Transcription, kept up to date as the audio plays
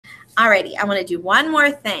Alrighty, I want to do one more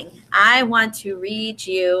thing. I want to read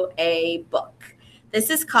you a book. This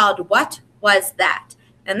is called What Was That?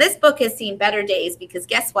 And this book has seen better days because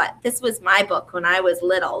guess what? This was my book when I was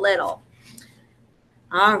little.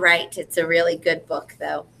 All right, it's a really good book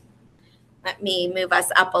though. Let me move us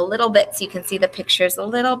up a little bit so you can see the pictures a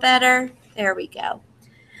little better. There we go.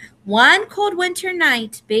 One cold winter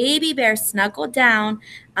night, Baby Bear snuggled down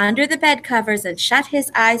under the bed covers and shut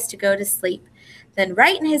his eyes to go to sleep. Then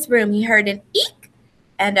right in his room, he heard an eek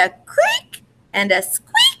and a creak and a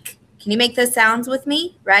squeak. Can you make those sounds with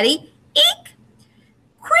me? Ready? Eek,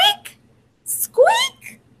 creak,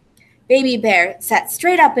 squeak. Baby Bear sat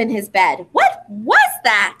straight up in his bed. What was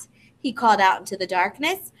that? He called out into the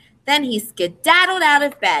darkness. Then he skedaddled out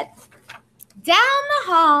of bed, down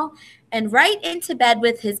the hall, and right into bed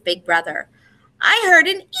with his big brother. I heard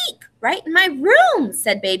an eek right in my room,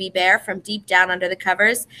 said Baby Bear from deep down under the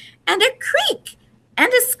covers, and a creak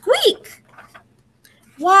and a squeak.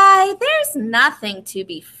 Why, there's nothing to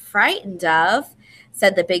be frightened of,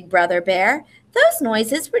 said the big brother bear. Those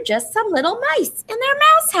noises were just some little mice in their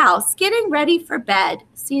mouse house getting ready for bed.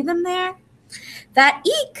 See them there? That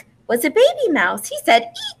eek was a baby mouse. He said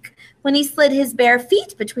eek when he slid his bare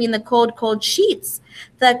feet between the cold sheets.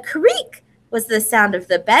 The creak was the sound of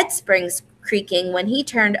the bed springs creaking when he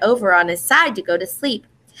turned over on his side to go to sleep.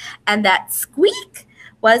 And that squeak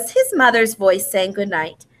was his mother's voice saying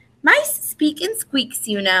goodnight. Mice speak in squeaks,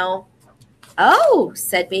 you know. Oh,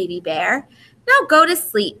 said Baby Bear. Now go to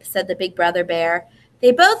sleep, said the big brother bear.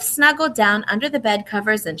 They both snuggled down under the bed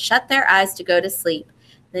covers and shut their eyes to go to sleep.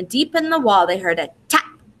 Then deep in the wall they heard a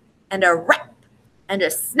tap and a rap and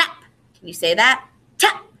a snap. Can you say that?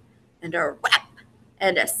 Tap and a rap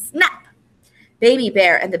and a snap. Baby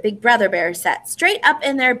Bear and the big brother bear sat straight up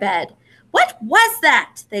in their bed. What was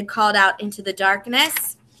that? They called out into the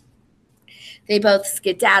darkness. They both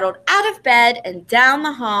skedaddled out of bed and down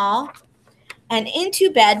the hall and into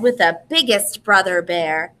bed with the biggest brother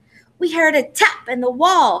bear. We heard a tap in the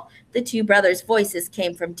wall. The two brothers' voices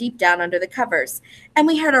came from deep down under the covers. And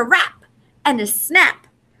we heard a rap and a snap.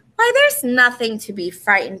 Why, there's nothing to be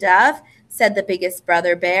frightened of, said the biggest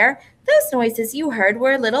brother bear. Those noises you heard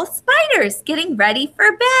were little spiders getting ready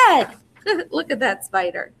for bed. Look at that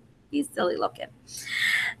spider. He's silly looking.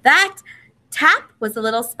 That tap was a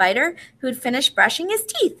little spider who had finished brushing his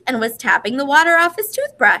teeth and was tapping the water off his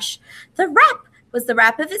toothbrush. The rap was the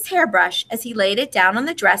rap of his hairbrush as he laid it down on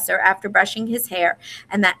the dresser after brushing his hair.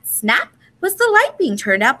 And that snap was the light being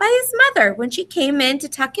turned out by his mother when she came in to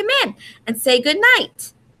tuck him in and say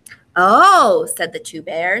goodnight. Oh, said the two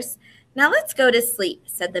bears. Now let's go to sleep,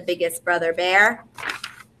 said the biggest brother bear.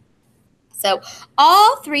 So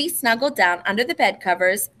all three snuggled down under the bed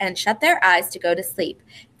covers and shut their eyes to go to sleep.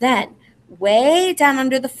 Then, way down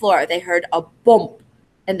under the floor, they heard a bump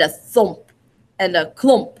and a thump and a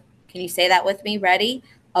clump. Can you say that with me? Ready?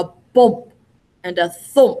 A bump and a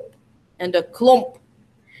thump and a clump.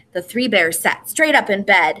 The three bears sat straight up in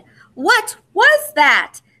bed. What was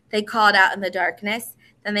that? They called out in the darkness.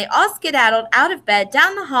 Then they all skedaddled out of bed,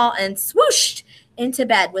 down the hall, and swooshed into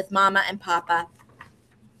bed with Mama and Papa.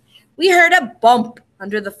 We heard a bump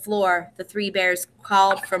under the floor, the three bears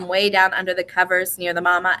called from way down under the covers near the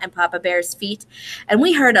Mama and Papa Bear's feet. And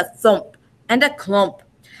we heard a thump and a clump.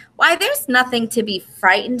 Why, there's nothing to be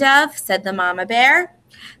frightened of, said the Mama Bear.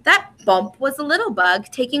 That bump was a little bug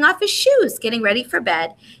taking off his shoes, getting ready for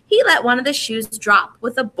bed. He let one of the shoes drop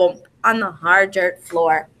with a bump on the hard dirt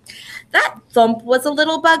floor. That thump was a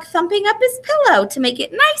little bug thumping up his pillow to make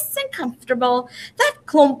it nice and comfortable. That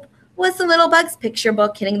clump was the little bug's picture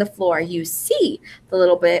book hitting the floor. You see, the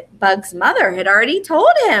little bug's mother had already told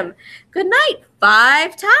him good night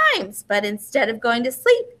 5 times, but instead of going to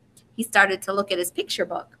sleep, he started to look at his picture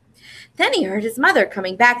book. Then he heard his mother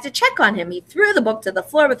coming back to check on him. He threw the book to the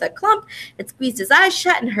floor with a clump and squeezed his eyes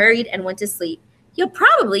shut and hurried and went to sleep. You'll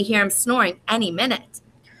probably hear him snoring any minute.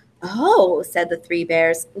 Oh, said the three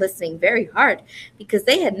bears, listening very hard because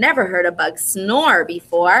they had never heard a bug snore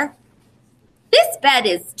before. This bed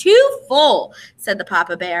is too full, said the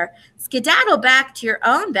Papa Bear. Skedaddle back to your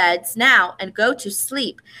own beds now and go to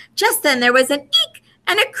sleep. Just then there was an eek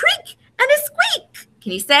and a creak and a squeak.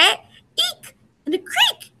 Can you say it? Eek and a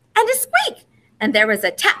creak and a squeak. And there was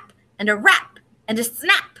a tap and a rap and a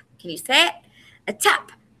snap. Can you say it? A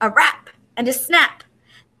tap, a rap, and a snap.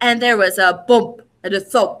 And there was a bump and a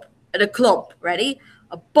thump and a clump. Ready?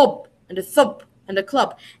 A bump and a thump and a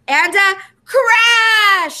clump. And a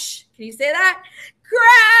crash. Can you say that?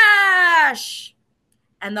 Crash.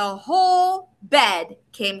 And the whole bed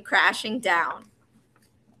came crashing down.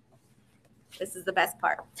 This is the best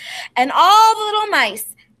part. And all the little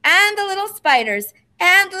mice and the little spiders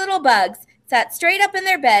and the little bugs sat straight up in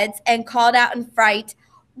their beds and called out in fright,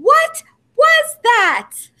 "What was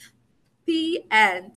that?" The end.